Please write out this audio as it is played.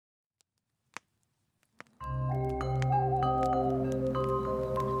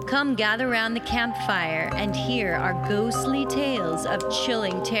Come gather round the campfire and hear our ghostly tales of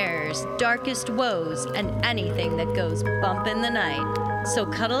chilling terrors, darkest woes, and anything that goes bump in the night. So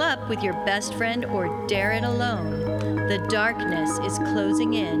cuddle up with your best friend or dare it alone. The darkness is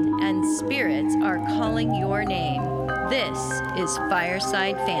closing in and spirits are calling your name. This is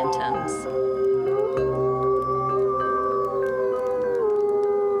Fireside Phantoms.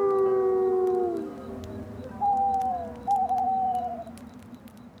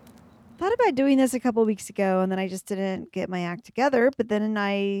 Thought about doing this a couple weeks ago and then I just didn't get my act together. But then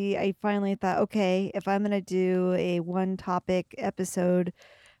I finally thought, okay, if I'm going to do a one topic episode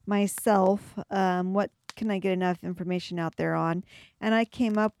myself, what can I get enough information out there on? And I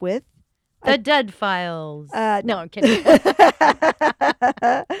came up with The Dead Files. No. No, I'm kidding.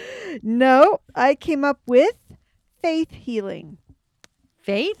 No, I came up with faith healing.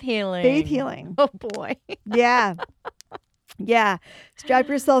 Faith healing. Faith healing. Oh, boy. Yeah. Yeah. Strap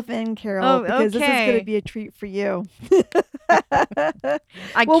yourself in, Carol, Oh, because this is going okay. to be a treat for you.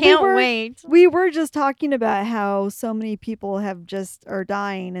 I Well, can't wait. We were just talking about how so many people are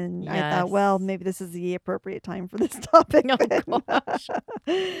dying, and I thought, well, Yes. maybe this is the appropriate time for this topic. Oh, gosh.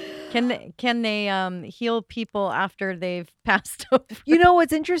 Can they heal people after they've passed over? You know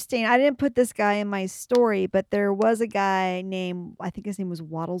what's interesting? I didn't put this guy in my story, but there was a guy named, I think his name was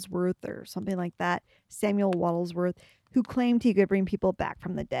Wattlesworth or something like that, Samuel Wattlesworth, who claimed he could bring people back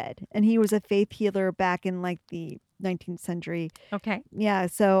from the dead. And he was a faith healer back in like the 19th century. Okay. Yeah,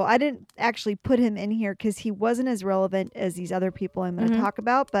 so I didn't actually put him in here because he wasn't as relevant as these other people I'm going to talk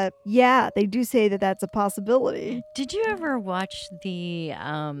about. But yeah, they do say that that's a possibility. Did you ever watch the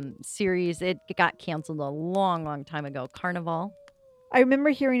series? It got canceled a long, long time ago. Carnival. I remember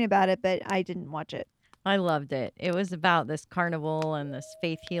hearing about it, but I didn't watch it. I loved it. It was about this carnival and this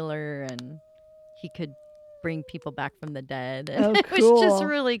faith healer, and he could bring people back from the dead. And Oh, it was just cool.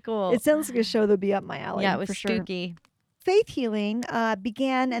 really cool. It sounds like a show that'll be up my alley. Yeah, it was for sure. spooky. Faith healing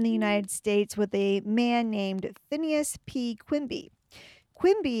began in the United States with a man named Phineas P. Quimby.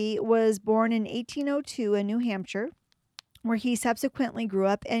 Quimby was born in 1802 in New Hampshire, where he subsequently grew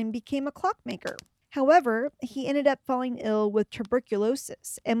up and became a clockmaker. However, he ended up falling ill with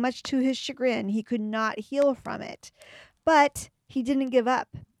tuberculosis, and much to his chagrin, he could not heal from it. But he didn't give up,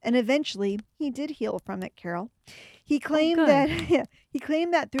 and eventually he did heal from it, Carol. He claimed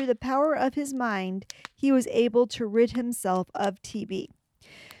that through the power of his mind, he was able to rid himself of TB.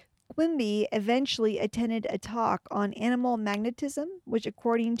 Quimby eventually attended a talk on animal magnetism, which,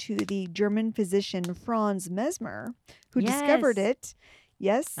 according to the German physician Franz Mesmer, who discovered it,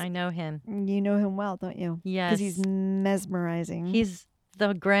 yes, I know him. you know him well, don't you? Yes. Because he's mesmerizing. He's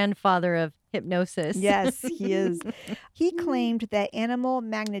the grandfather of hypnosis. Yes, he is. He claimed that animal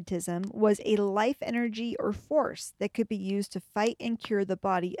magnetism was a life energy or force that could be used to fight and cure the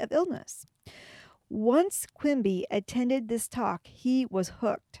body of illness. Once Quimby attended this talk, he was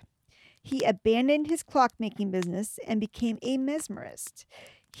hooked. He abandoned his clockmaking business and became a mesmerist.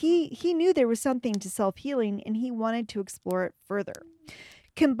 He knew there was something to self-healing, and he wanted to explore it further.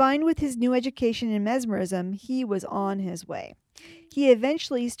 Combined with his new education in mesmerism, he was on his way. He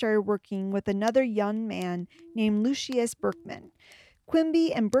eventually started working with another young man named Lucius Berkman.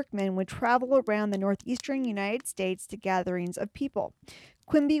 Quimby and Berkman would travel around the northeastern United States to gatherings of people.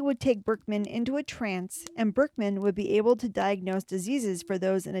 Quimby would take Berkman into a trance, and Berkman would be able to diagnose diseases for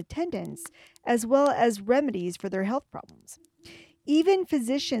those in attendance, as well as remedies for their health problems. Even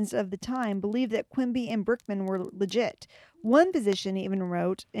physicians of the time believed that Quimby and Berkman were legit. One physician even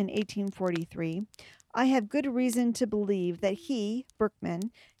wrote in 1843, "I have good reason to believe that he,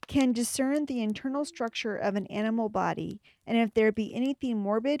 Berkman, can discern the internal structure of an animal body, and if there be anything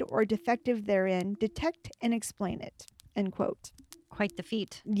morbid or defective therein, detect and explain it." End quote. Quite the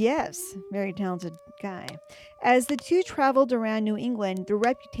feat. Yes, very talented guy. As the two traveled around New England, their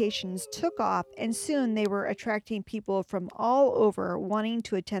reputations took off, and soon they were attracting people from all over wanting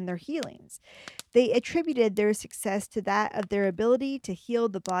to attend their healings. They attributed their success to that of their ability to heal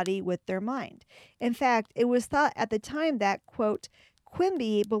the body with their mind. In fact, it was thought at the time that, quote,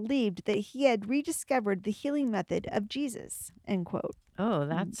 Quimby believed that he had rediscovered the healing method of Jesus, end quote. Oh,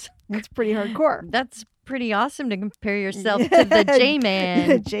 that's pretty hardcore. That's pretty awesome to compare yourself to the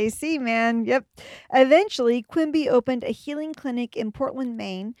J-Man. JC, man. Yep. Eventually, Quimby opened a healing clinic in Portland,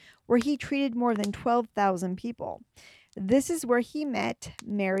 Maine, where he treated more than 12,000 people. This is where he met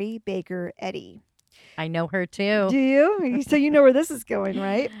Mary Baker Eddy. I know her Do too. you? So you know where this is going,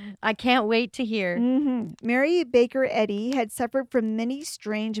 right? I can't wait to hear. Mary Baker Eddy had suffered from many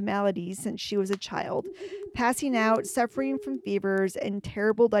strange maladies since she was a child, passing out, suffering from fevers, and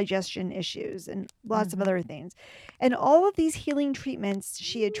terrible digestion issues, and lots of other things. And all of these healing treatments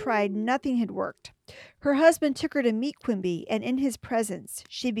she had tried, nothing had worked. Her husband took her to meet Quimby, and in his presence,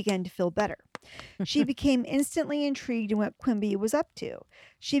 she began to feel better. She became instantly intrigued in what Quimby was up to.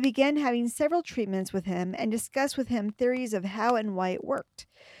 She began having several treatments with him and discussed with him theories of how and why it worked.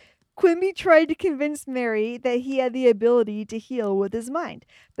 Quimby tried to convince Mary that he had the ability to heal with his mind,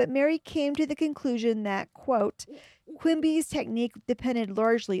 but Mary came to the conclusion that, quote, Quimby's technique depended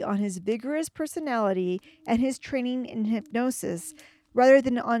largely on his vigorous personality and his training in hypnosis rather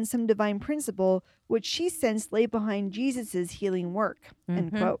than on some divine principle which she sensed lay behind Jesus' healing work,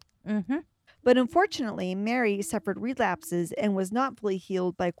 end quote. But unfortunately, Mary suffered relapses and was not fully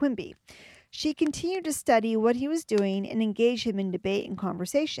healed by Quimby. She continued to study what he was doing and engage him in debate and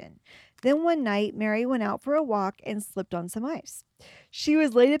conversation. Then one night, Mary went out for a walk and slipped on some ice. She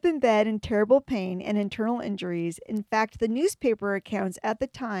was laid up in bed in terrible pain and internal injuries. In fact, the newspaper accounts at the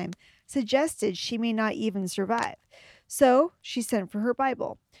time suggested she may not even survive. So she sent for her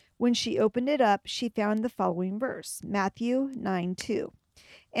Bible. When she opened it up, she found the following verse, Matthew 9:2.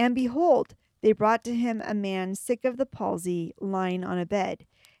 And behold, they brought to him a man sick of the palsy, lying on a bed.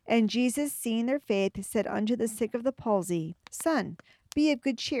 And Jesus, seeing their faith, said unto the sick of the palsy, Son, be of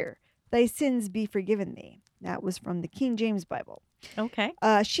good cheer. Thy sins be forgiven thee. That was from the King James Bible. Okay.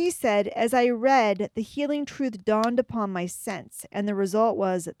 She said, as I read, the healing truth dawned upon my sense, and the result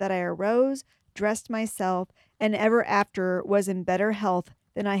was that I arose, dressed myself, and ever after was in better health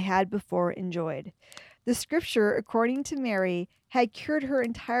than I had before enjoyed. The scripture, according to Mary, had cured her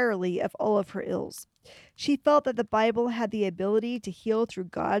entirely of all of her ills. She felt that the Bible had the ability to heal through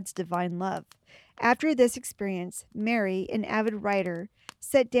God's divine love. After this experience, Mary, an avid writer,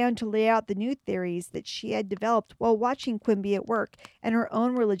 sat down to lay out the new theories that she had developed while watching Quimby at work and her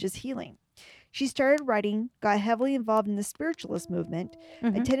own religious healing. She started writing, got heavily involved in the spiritualist movement,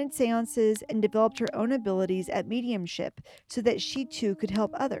 attended seances, and developed her own abilities at mediumship so that she too could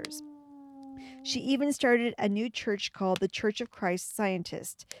help others. She even started a new church called the Church of Christ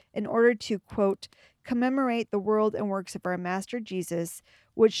Scientist in order to, quote, commemorate the world and works of our Master Jesus,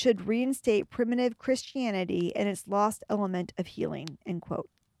 which should reinstate primitive Christianity and its lost element of healing, end quote.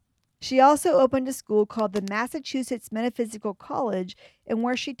 She also opened a school called the Massachusetts Metaphysical College, in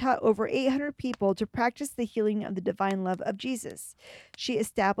where she taught over 800 people to practice the healing of the divine love of Jesus. She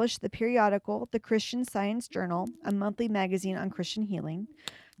established the periodical The Christian Science Journal, a monthly magazine on Christian healing,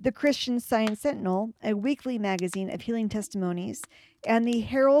 the Christian Science Sentinel, a weekly magazine of healing testimonies, and the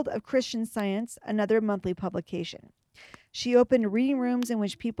Herald of Christian Science, another monthly publication. She opened reading rooms in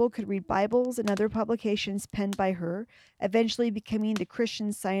which people could read Bibles and other publications penned by her, eventually becoming the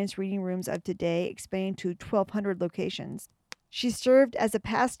Christian Science reading rooms of today, expanding to 1,200 locations. She served as a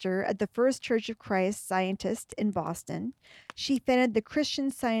pastor at the First Church of Christ Scientist in Boston. She founded the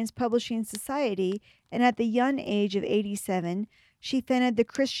Christian Science Publishing Society, and at the young age of 87, she founded the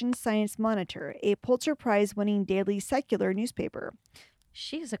Christian Science Monitor, a Pulitzer Prize-winning daily secular newspaper.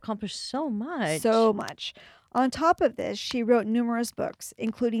 She's accomplished so much. So much. On top of this, she wrote numerous books,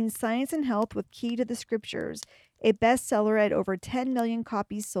 including Science and Health with Key to the Scriptures, a bestseller at over 10 million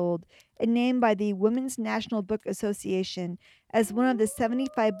copies sold, and named by the Women's National Book Association as one of the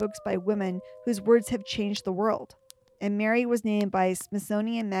 75 books by women whose words have changed the world. And Mary was named by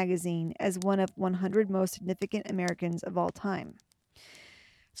Smithsonian Magazine as one of 100 most significant Americans of all time.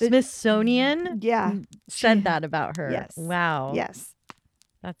 Smithsonian said that about her. Yes. Wow. Yes.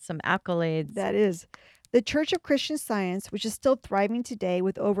 That's some accolades. That is. The Church of Christian Science, which is still thriving today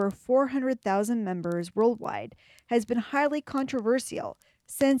with over 400,000 members worldwide, has been highly controversial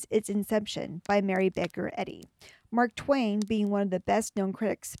since its inception by Mary Baker Eddy. Mark Twain being one of the best-known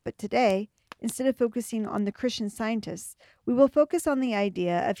critics, but today, instead of focusing on the Christian Scientists, we will focus on the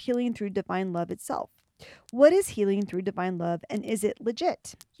idea of healing through divine love itself. What is healing through divine love, and is it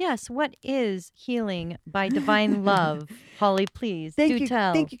legit? Yes, what is healing by divine love? Holly, please, do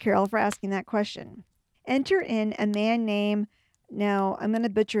tell. Thank you, Carol, for asking that question. Enter in a man named, now I'm going to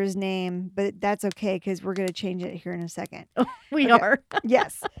butcher his name, but that's okay because we're going to change it here in a second. Oh, we are?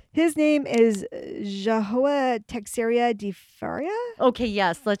 Yes. His name is Jehoah Teixeira de Faria. Okay,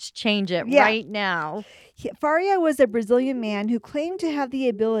 yes, let's change it right now. Faria was a Brazilian man who claimed to have the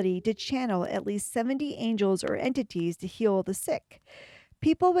ability to channel at least 70 angels or entities to heal the sick.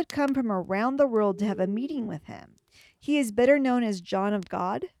 People would come from around the world to have a meeting with him. He is better known as John of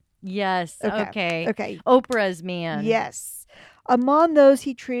God. Yes. Okay. Okay. Oprah's man. Yes. Among those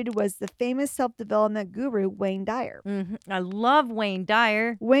he treated was the famous self-development guru Wayne Dyer. I love Wayne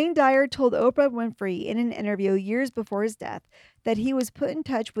Dyer. Wayne Dyer told Oprah Winfrey in an interview years before his death that he was put in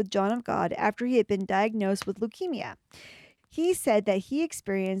touch with John of God after he had been diagnosed with leukemia. He said that he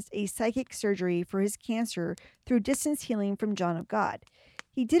experienced a psychic surgery for his cancer through distance healing from John of God.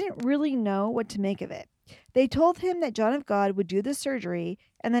 He didn't really know what to make of it. They told him that John of God would do the surgery,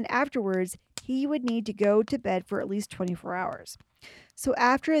 and then afterwards, he would need to go to bed for at least 24 hours. So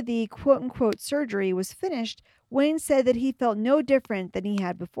after the quote-unquote surgery was finished, Wayne said that he felt no different than he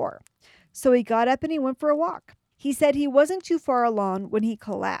had before. So he got up and he went for a walk. He said he wasn't too far along when he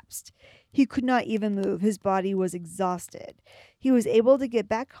collapsed. He could not even move. His body was exhausted. He was able to get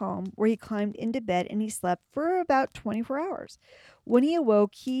back home where he climbed into bed and he slept for about 24 hours. When he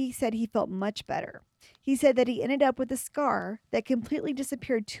awoke, he said he felt much better. He said that he ended up with a scar that completely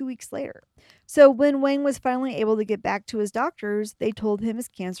disappeared 2 weeks later. So when Wayne was finally able to get back to his doctors, they told him his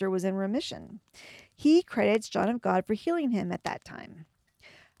cancer was in remission. He credits John of God for healing him at that time.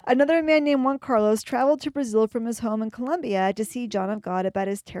 Another man named Juan Carlos traveled to Brazil from his home in Colombia to see John of God about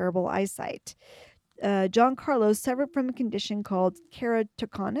his terrible eyesight. John Carlos suffered from a condition called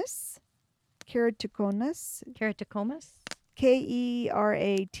keratoconus. Keratoconus? Keratoconus.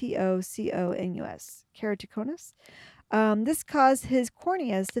 Keratoconus. This caused his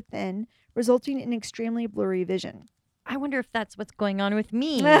corneas to thin, resulting in extremely blurry vision. I wonder if that's what's going on with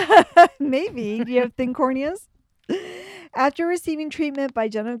me. Maybe. Do you have thin corneas? After receiving treatment by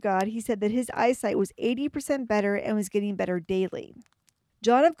John of God, he said that his eyesight was 80% better and was getting better daily.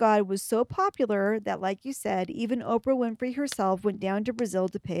 John of God was so popular that, like you said, even Oprah Winfrey herself went down to Brazil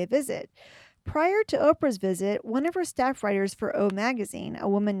to pay a visit. Prior to Oprah's visit, one of her staff writers for O Magazine, a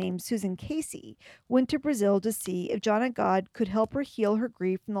woman named Susan Casey, went to Brazil to see if John of God could help her heal her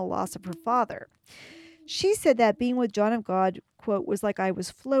grief from the loss of her father. She said that being with John of God, quote, was like I was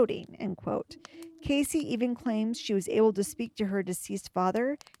floating, end quote. Casey even claims she was able to speak to her deceased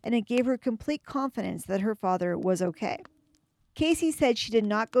father, and it gave her complete confidence that her father was okay. Casey said she did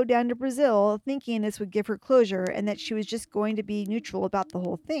not go down to Brazil thinking this would give her closure and that she was just going to be neutral about the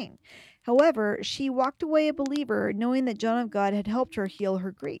whole thing. However, she walked away a believer knowing that John of God had helped her heal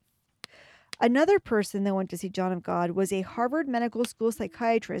her grief. Another person that went to see John of God was a Harvard Medical School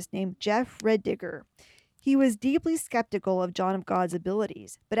psychiatrist named Jeff Reddigger. He was deeply skeptical of John of God's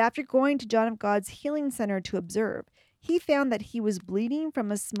abilities, but after going to John of God's healing center to observe, he found that he was bleeding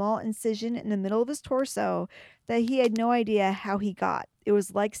from a small incision in the middle of his torso that he had no idea how he got. It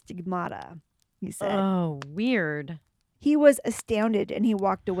was like stigmata, he said. Oh, weird. He was astounded and he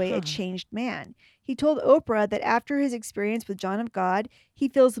walked away a changed man. He told Oprah that after his experience with John of God, he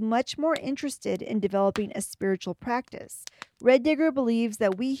feels much more interested in developing a spiritual practice. Reddigger believes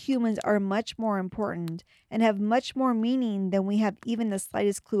that we humans are much more important and have much more meaning than we have even the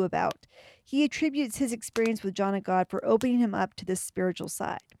slightest clue about. He attributes his experience with John of God for opening him up to this spiritual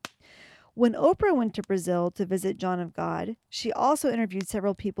side. When Oprah went to Brazil to visit John of God, she also interviewed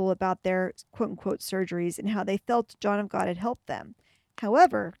several people about their quote-unquote surgeries and how they felt John of God had helped them.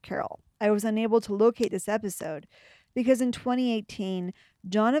 However, Carol, I was unable to locate this episode because in 2018,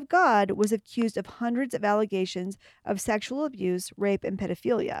 John of God was accused of hundreds of allegations of sexual abuse, rape, and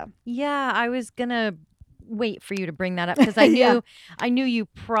pedophilia. Yeah, I was going to wait for you to bring that up because I knew Yeah. I knew you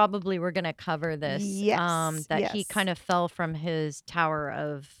probably were going to cover this. Yes, That he yes. kind of fell from his tower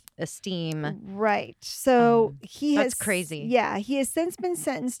of esteem. Right. So he That's has crazy. Yeah, he has since been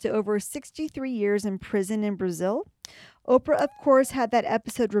sentenced to over 63 years in prison in Brazil. Oprah, of course, had that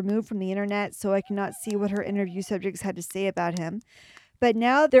episode removed from the internet, so I cannot see what her interview subjects had to say about him. But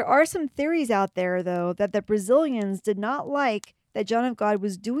now there are some theories out there, though, that the Brazilians did not like that John of God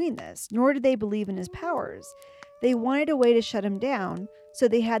was doing this, nor did they believe in his powers. They wanted a way to shut him down, so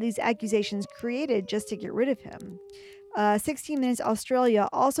they had these accusations created just to get rid of him. 16 Minutes Australia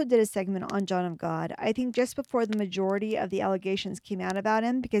also did a segment on John of God, I think just before the majority of the allegations came out about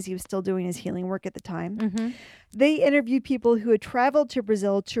him because he was still doing his healing work at the time. Mm-hmm. They interviewed people who had traveled to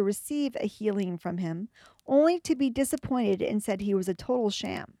Brazil to receive a healing from him, only to be disappointed and said he was a total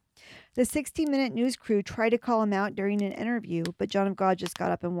sham. The 60-minute news crew tried to call him out during an interview, but John of God just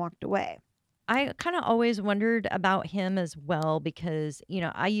got up and walked away. I kind of always wondered about him as well because,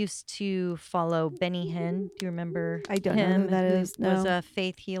 I used to follow Benny Hinn. Do you remember I don't know him? who that is. Who was No. a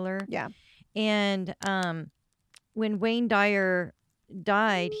faith healer. Yeah. And when Wayne Dyer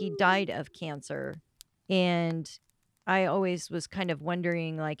died, he died of cancer. And I always was kind of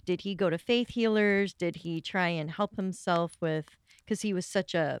wondering, like, did he go to faith healers? Did he try and help himself with, because he was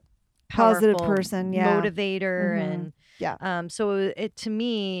such a Positive powerful person, yeah. motivator. Mhm. And Yeah. so it, to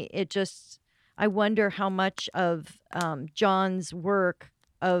me, it just, I wonder how much of John's work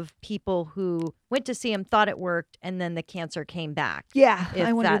of people who went to see him thought it worked and then the cancer came back. Yeah, If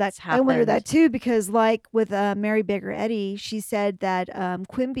I wonder that. that's I wonder that happened. too, because like with Mary Baker Eddy, she said that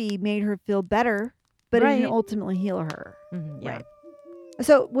Quimby made her feel better, but it Right. didn't ultimately heal her. Mhm, yeah. Right.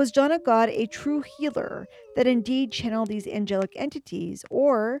 So, was John of God a true healer that indeed channeled these angelic entities,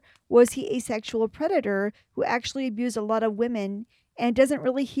 or was he a sexual predator who actually abused a lot of women and doesn't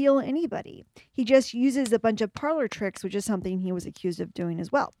really heal anybody? He just uses a bunch of parlor tricks, which is something he was accused of doing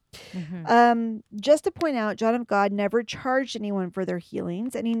as well. Just to point out, John of God never charged anyone for their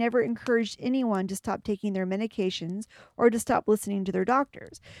healings, and he never encouraged anyone to stop taking their medications or to stop listening to their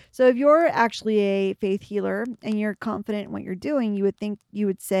doctors. So if you're actually a faith healer and you're confident in what you're doing, you would think you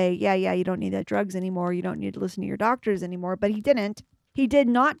would say, yeah, you don't need that drugs anymore. You don't need to listen to your doctors anymore. But he didn't. He did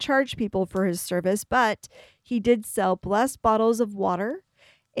not charge people for his service, but he did sell blessed bottles of water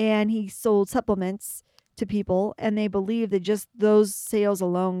and he sold supplements to people, and they believe that just those sales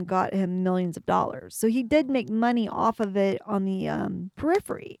alone got him millions of dollars. So he did make money off of it on the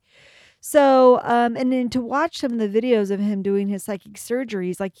periphery. So, and then to watch some of the videos of him doing his psychic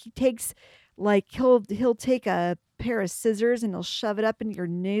surgeries, like he takes, like he'll take a pair of scissors and he'll shove it up into your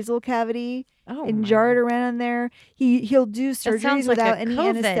nasal cavity Oh, and my. jar it around in there. He'll do That sounds surgeries like without a any COVID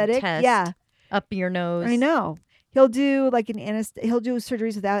anesthetic. test Yeah, up your nose. I know. He'll do like he'll do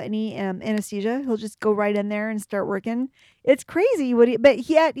surgeries without any anesthesia. He'll just go right in there and start working. It's crazy but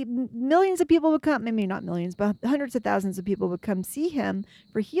he had millions of people would come, maybe not millions, but hundreds of thousands of people would come see him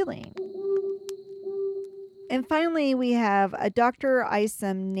for healing. And finally, we have a Dr.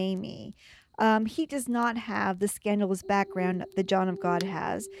 Isam Nami. He does not have the scandalous background that John of God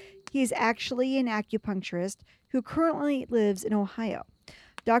has. He is actually an acupuncturist who currently lives in Ohio.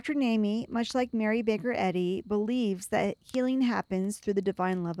 Dr. Nami, much like Mary Baker Eddy, believes that healing happens through the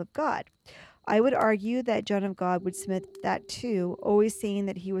divine love of God. I would argue that John of God would submit that too, always saying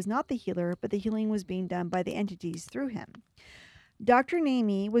that he was not the healer, but the healing was being done by the entities through him. Dr.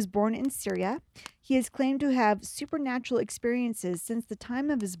 Nami was born in Syria. He is claimed to have supernatural experiences since the time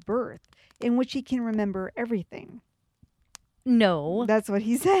of his birth, in which he can remember everything. No. That's what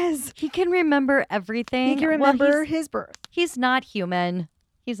he says. He can remember everything. He can remember his birth. He's not human.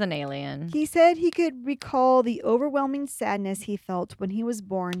 He's an alien. He said he could recall the overwhelming sadness he felt when he was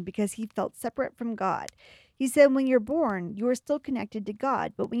born because he felt separate from God. He said, when you're born, you are still connected to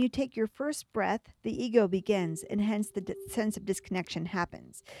God, but when you take your first breath, the ego begins, and hence the sense of disconnection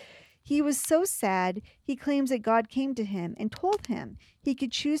happens. He was so sad, he claims that God came to him and told him he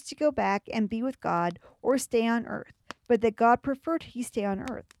could choose to go back and be with God or stay on earth, but that God preferred he stay on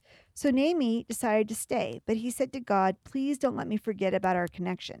earth. So Nami decided to stay, but he said to God, please don't let me forget about our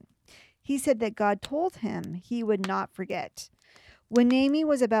connection. He said that God told him he would not forget. When Nami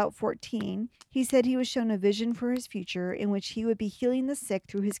was about 14, he said he was shown a vision for his future in which he would be healing the sick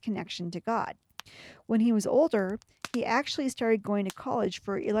through his connection to God. When he was older, he actually started going to college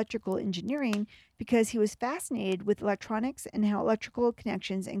for electrical engineering because he was fascinated with electronics and how electrical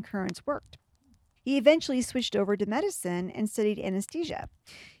connections and currents worked. He eventually switched over to medicine and studied anesthesia.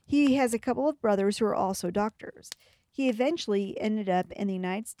 He has a couple of brothers who are also doctors. He eventually ended up in the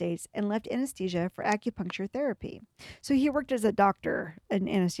United States and left anesthesia for acupuncture therapy. So he worked as a doctor in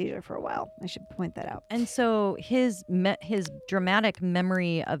anesthesia for a while. I should point that out. And so his dramatic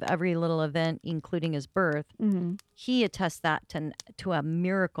memory of every little event, including his birth, he attests that to a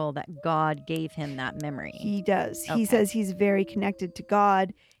miracle that God gave him that memory. He does. Okay. He says he's very connected to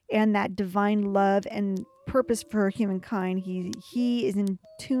God and that divine love and purpose for humankind. He is in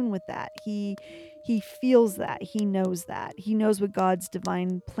tune with that. He feels that. He knows that. He knows what God's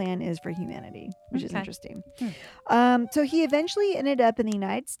divine plan is for humanity, which is interesting. So he eventually ended up in the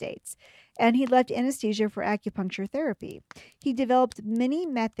United States, and he left anesthesia for acupuncture therapy. He developed many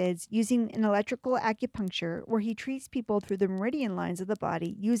methods using an electrical acupuncture where he treats people through the meridian lines of the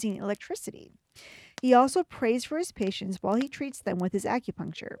body using electricity. He also prays for his patients while he treats them with his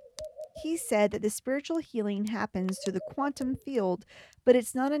acupuncture. He said that the spiritual healing happens through the quantum field, but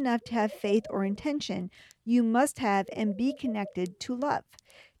it's not enough to have faith or intention. You must have and be connected to love.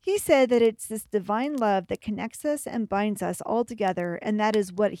 He said that it's this divine love that connects us and binds us all together, and that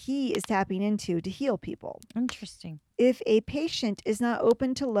is what he is tapping into to heal people. Interesting. If a patient is not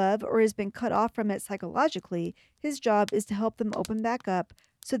open to love or has been cut off from it psychologically, his job is to help them open back up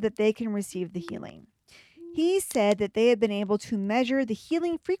so that they can receive the healing. He said that they had been able to measure the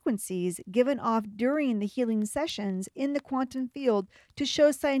healing frequencies given off during the healing sessions in the quantum field to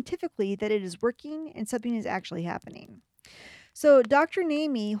show scientifically that it is working and something is actually happening. So Dr.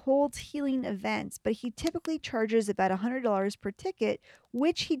 Namey holds healing events, but he typically charges about $100 per ticket,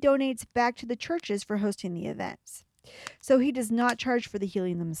 which he donates back to the churches for hosting the events. So he does not charge for the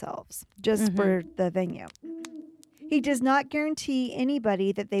healing themselves, just for the venue. He does not guarantee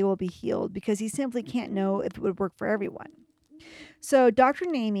anybody that they will be healed because he simply can't know if it would work for everyone. So Dr.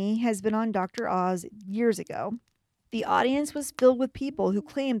 Namey has been on Dr. Oz years ago. The audience was filled with people who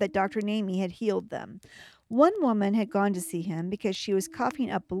claimed that Dr. Namey had healed them. One woman had gone to see him because she was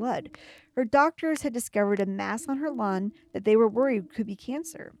coughing up blood. Her doctors had discovered a mass on her lung that they were worried could be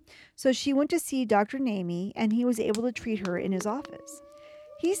cancer. So she went to see Dr. Namey, and he was able to treat her in his office.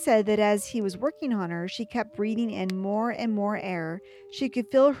 He said that as he was working on her, she kept breathing in more and more air. She could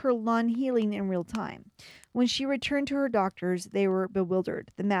feel her lung healing in real time. When she returned to her doctors, they were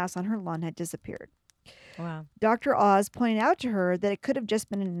bewildered. The mass on her lung had disappeared. Wow. Dr. Oz pointed out to her that it could have just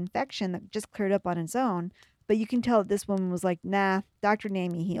been an infection that just cleared up on its own, but you can tell that this woman was like, nah, Dr.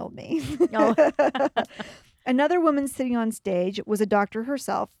 Namey healed me. Oh. Another woman sitting on stage was a doctor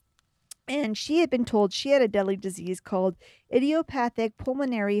herself, and she had been told she had a deadly disease called idiopathic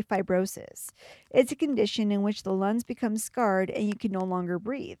pulmonary fibrosis. It's a condition in which the lungs become scarred and you can no longer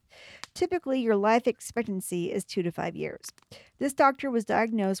breathe. Typically, your life expectancy is 2 to 5 years. This doctor was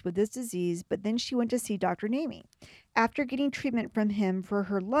diagnosed with this disease, but then she went to see Dr. Namey. After getting treatment from him for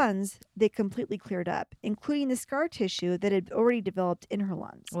her lungs, they completely cleared up, including the scar tissue that had already developed in her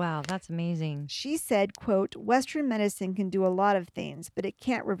lungs. Wow, that's amazing. She said, quote, Western medicine can do a lot of things, but it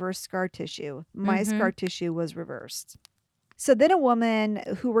can't reverse scar tissue. My scar tissue was reversed. So then a woman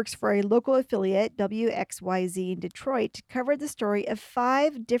who works for a local affiliate, WXYZ in Detroit, covered the story of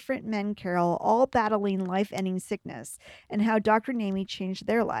 5 different men, Carol, all battling life-ending sickness and how Dr. Namey changed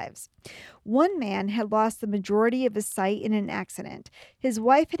their lives. One man had lost the majority of his sight in an accident. His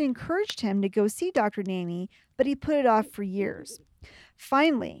wife had encouraged him to go see Dr. Namey, but he put it off for years.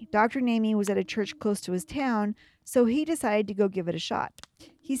 Finally, Dr. Namey was at a church close to his town, so he decided to go give it a shot.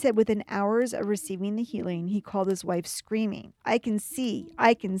 He said within hours of receiving the healing, he called his wife screaming, I can see,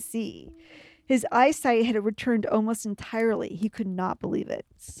 I can see. His eyesight had returned almost entirely. He could not believe it.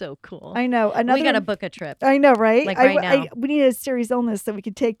 So cool. I know. We got to book a trip. I know, right? Like right now. We need a serious illness that we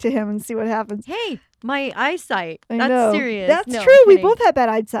could take to him and see what happens. Hey, my eyesight. I That's know. serious. That's No, true. I'm We kidding. both have bad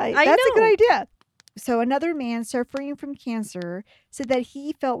eyesight. I That's a good know. idea. So another man suffering from cancer said that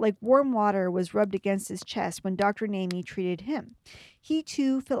he felt like warm water was rubbed against his chest when Dr. Namey treated him. He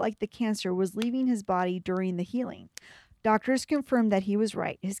too felt like the cancer was leaving his body during the healing. Doctors confirmed that he was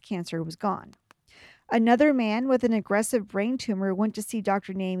right. His cancer was gone. Another man with an aggressive brain tumor went to see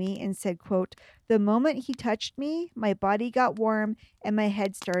Dr. Namey and said, quote, the moment he touched me, my body got warm and my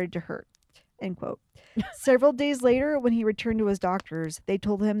head started to hurt, end quote. Several days later, when he returned to his doctors, they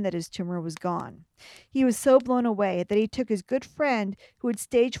told him that his tumor was gone. He was so blown away that he took his good friend who had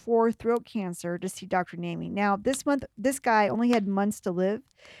stage 4 throat cancer to see Dr. Namey. Now, this guy only had months to live,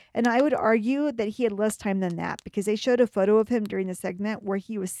 and I would argue that he had less time than that because they showed a photo of him during the segment where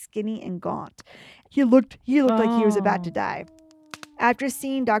he was skinny and gaunt. He looked like he was about to die. After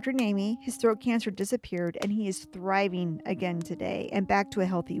seeing Dr. Namey, his throat cancer disappeared, and he is thriving again today and back to a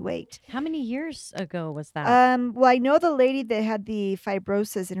healthy weight. How many years ago was that? Well, I know the lady that had the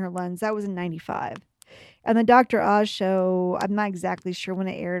fibrosis in her lungs, that was in 95. And the Dr. Oz show, I'm not exactly sure when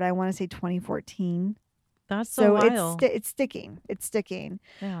it aired. I want to say 2014. That's a while. It's sticking. It's sticking.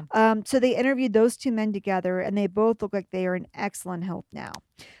 Yeah. So they interviewed those 2 men together, and they both look like they are in excellent health now.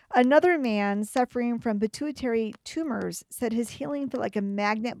 Another man suffering from pituitary tumors said his healing felt like a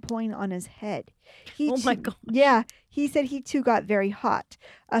magnet pulling on his head. Oh my God. Yeah, he said he too got very hot.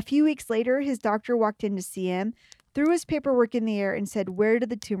 A few weeks later, his doctor walked in to see him, threw his paperwork in the air, and said, where did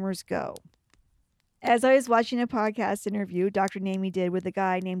the tumors go? As I was watching a podcast interview Dr. Namey did with a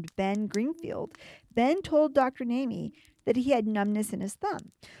guy named Ben Greenfield, Ben told Dr. Namey that he had numbness in his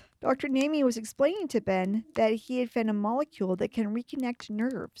thumb. Dr. Namey was explaining to Ben that he had found a molecule that can reconnect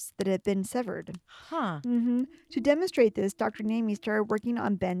nerves that had been severed. Huh. To demonstrate this, Dr. Namey started working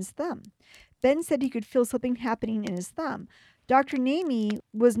on Ben's thumb. Ben said he could feel something happening in his thumb. Dr. Namey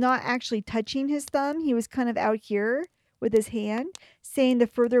was not actually touching his thumb. He was kind of out here with his hand, saying the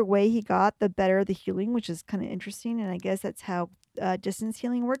further away he got, the better the healing, which is kind of interesting. And I guess that's how distance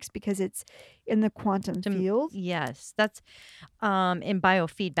healing works because it's in the quantum field. Yes, that's in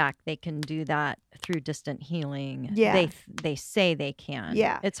biofeedback. They can do that through distant healing. Yeah. They say they can.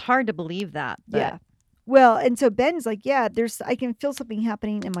 Yeah. It's hard to believe that. But Yeah. Well, and so Ben's like, yeah, I can feel something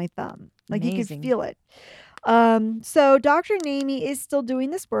happening in my thumb. Like he Amazing. could feel it. So Dr. Namey is still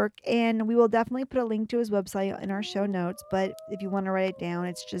doing this work, and we will definitely put a link to his website in our show notes. But if you want to write it down,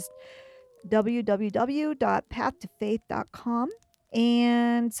 it's just www.pathtofaith.com.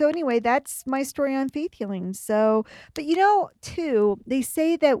 And so anyway, that's my story on faith healing. So, but too, they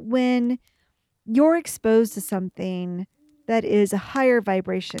say that when you're exposed to something that is a higher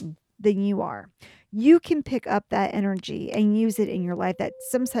vibration than you are, you can pick up that energy and use it in your life. That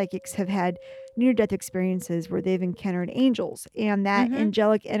some psychics have had near-death experiences where they've encountered angels, and that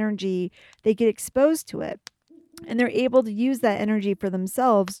angelic energy, they get exposed to it. And they're able to use that energy for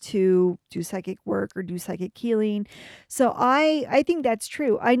themselves to do psychic work or do psychic healing. So I think that's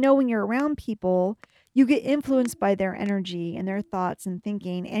true. I know when you're around people, you get influenced by their energy and their thoughts and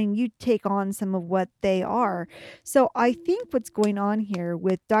thinking, and you take on some of what they are. So I think what's going on here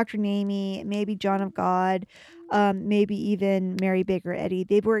with Dr. Namie, maybe John of God, maybe even Mary Baker Eddy,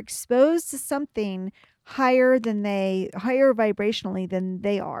 they were exposed to something higher vibrationally than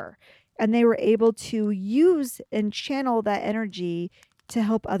they are. And they were able to use and channel that energy to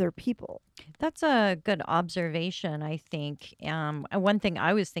help other people. That's a good observation, I think. One thing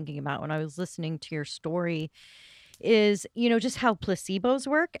I was thinking about when I was listening to your story is, just how placebos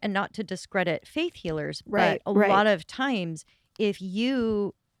work, and not to discredit faith healers, Right, but a right. lot of times, if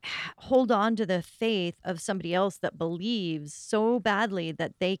you hold on to the faith of somebody else that believes so badly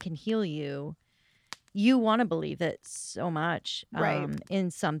that they can heal you, you want to believe it so much Right.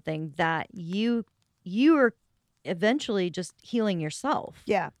 in something that you are eventually just healing yourself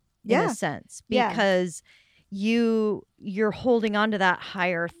Yeah. in Yeah. a sense, Yeah. because you're holding on to that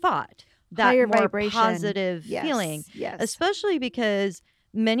higher thought, that Higher more vibration. positive Yes. feeling, Yes. especially because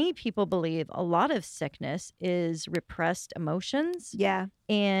many people believe a lot of sickness is repressed emotions Yeah.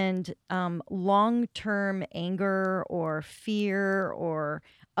 and long-term anger or fear or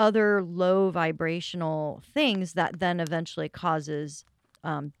other low vibrational things that then eventually causes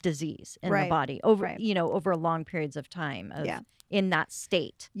disease in the Right. body over Right. over long periods of time of Yeah. in that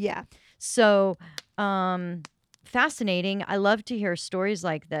state. Yeah. So fascinating. I love to hear stories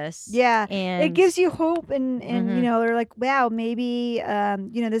like this. Yeah. And It gives you hope, and Mhm. they're like, wow, maybe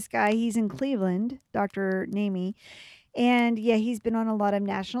this guy, he's in Cleveland, Dr. Namie. And yeah, he's been on a lot of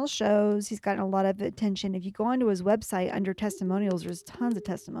national shows. He's gotten a lot of attention. If you go onto his website under testimonials, there's tons of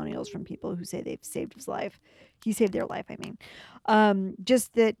testimonials from people who say they've saved his life. He saved their life, I mean.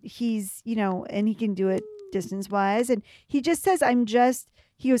 Just that he's, and he can do it distance wise. And he just says, I'm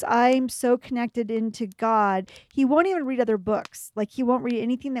so connected into God. He won't even read other books. Like, he won't read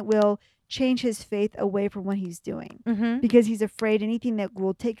anything that will change his faith away from what he's doing, Mhm. because he's afraid anything that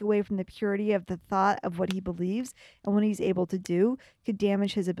will take away from the purity of the thought of what he believes and what he's able to do could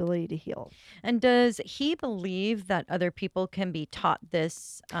damage his ability to heal. And does he believe that other people can be taught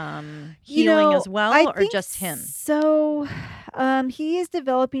this healing as well, I or think just him? So he is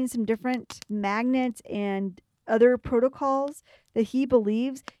developing some different magnets and other protocols that he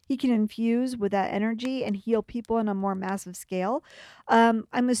believes he can infuse with that energy and heal people on a more massive scale. I'm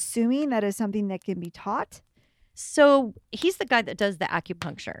assuming that is something that can be taught. So he's the guy that does the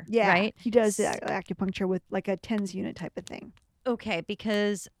acupuncture, Yeah, right? he does the acupuncture with like a TENS unit type of thing. Okay,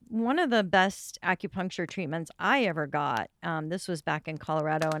 because one of the best acupuncture treatments I ever got, this was back in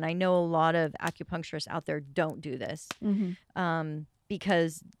Colorado, and I know a lot of acupuncturists out there don't do this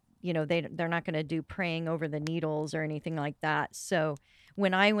because they're not going to do praying over the needles or anything like that. So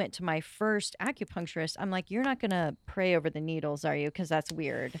when I went to my first acupuncturist, I'm like, "You're not going to pray over the needles, are you? Because that's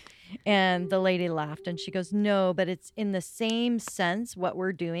weird." And the lady laughed and she goes, "No, but it's in the same sense. What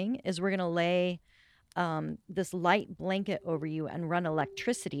we're doing is we're going to lay this light blanket over you and run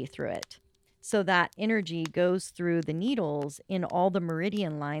electricity through it, so that energy goes through the needles in all the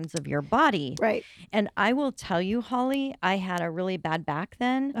meridian lines of your body." Right. And I will tell you, Holly, I had a really bad back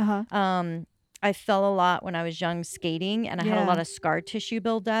then. Uh-huh. I fell a lot when I was young skating, and I had a lot of scar tissue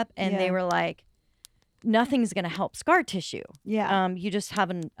build up, and they were like, nothing's going to help scar tissue. Yeah. You just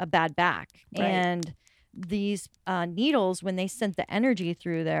have a bad back. Right. And these needles, when they sent the energy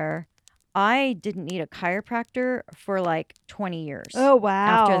through there, I didn't need a chiropractor for like 20 years. Oh,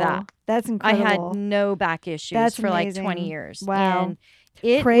 wow. After that. That's I incredible. had no back issues That's for like amazing. 20 years. Wow. And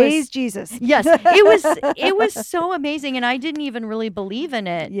it Praise was, Jesus. yes, it was so amazing. And I didn't even really believe in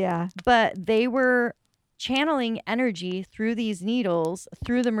it. Yeah. But they were channeling energy through these needles,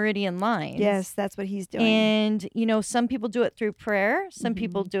 through the meridian lines. Yes, that's what he's doing. And, some people do it through prayer. Some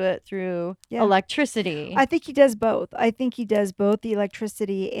people do it through electricity. I think he does both. I think he does both the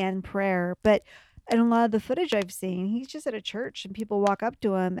electricity and prayer. But in a lot of the footage I've seen, he's just at a church and people walk up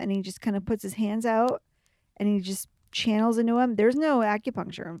to him and he just kind of puts his hands out and he just channels into him. There's no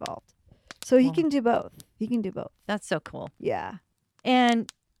acupuncture involved. So he can do both. He can do both. That's so cool. Yeah.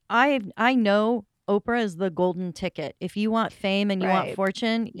 And I know Oprah is the golden ticket. If you want fame and you want Right.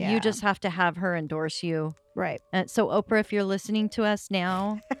 fortune, Yeah. you just have to have her endorse you. Right. So Oprah, if you're listening to us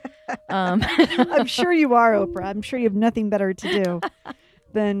now, um, I'm sure you are, Oprah. I'm sure you have nothing better to do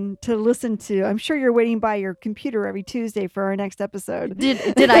than to listen to. I'm sure you're waiting by your computer every Tuesday for our next episode.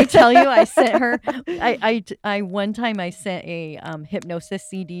 did I tell you I sent her? I one time I sent a hypnosis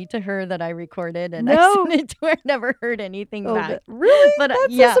CD to her that I recorded, and I No. sent it to her. Never heard anything Oh, back. really? But,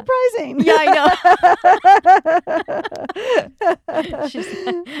 That's yeah. so surprising. Yeah, I know. She's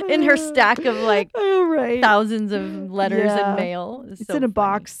in her stack of like Oh, right. thousands of letters Yeah. and mail. It's so in a funny.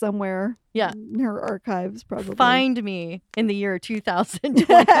 box somewhere. Yeah. In her archives, probably. Find me in the year 2020.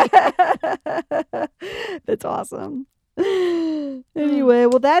 That's awesome. Anyway,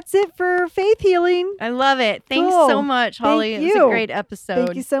 well, that's it for faith healing. I love it. Thanks Cool. so much, Holly. Thank It was a you. great episode.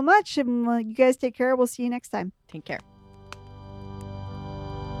 Thank you so much. And you guys take care. We'll see you next time. Take care.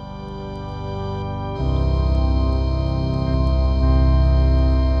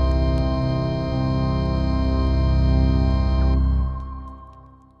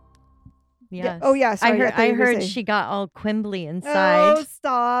 Yes. Oh, yeah. Sorry, I thought you were gonna heard say- she got all quimbly inside. Oh,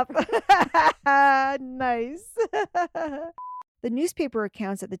 stop. Nice. The newspaper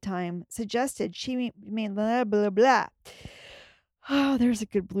accounts at the time suggested she made blah, blah, blah. Oh, there's a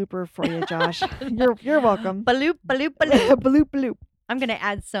good blooper for you, Josh. You're welcome. Baloop, baloop, baloop. Bloop, bloop. I'm going to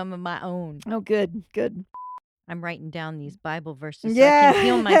add some of my own. Oh, good, good. I'm writing down these Bible verses Yeah. so I can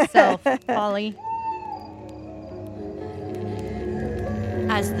heal myself, Holly.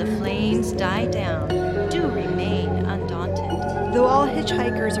 As the flames die down, do remain undaunted. Though all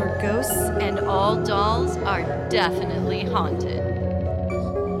hitchhikers are ghosts, And all dolls are definitely haunted.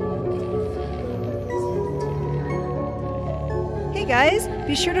 hey guys,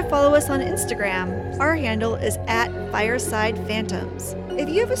 be sure to follow us on Instagram. Our handle is @FiresidePhantoms. If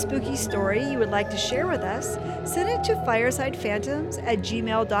you have a spooky story you would like to share with us, send it to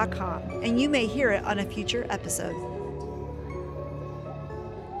firesidephantoms@gmail.com and you may hear it on a future episode.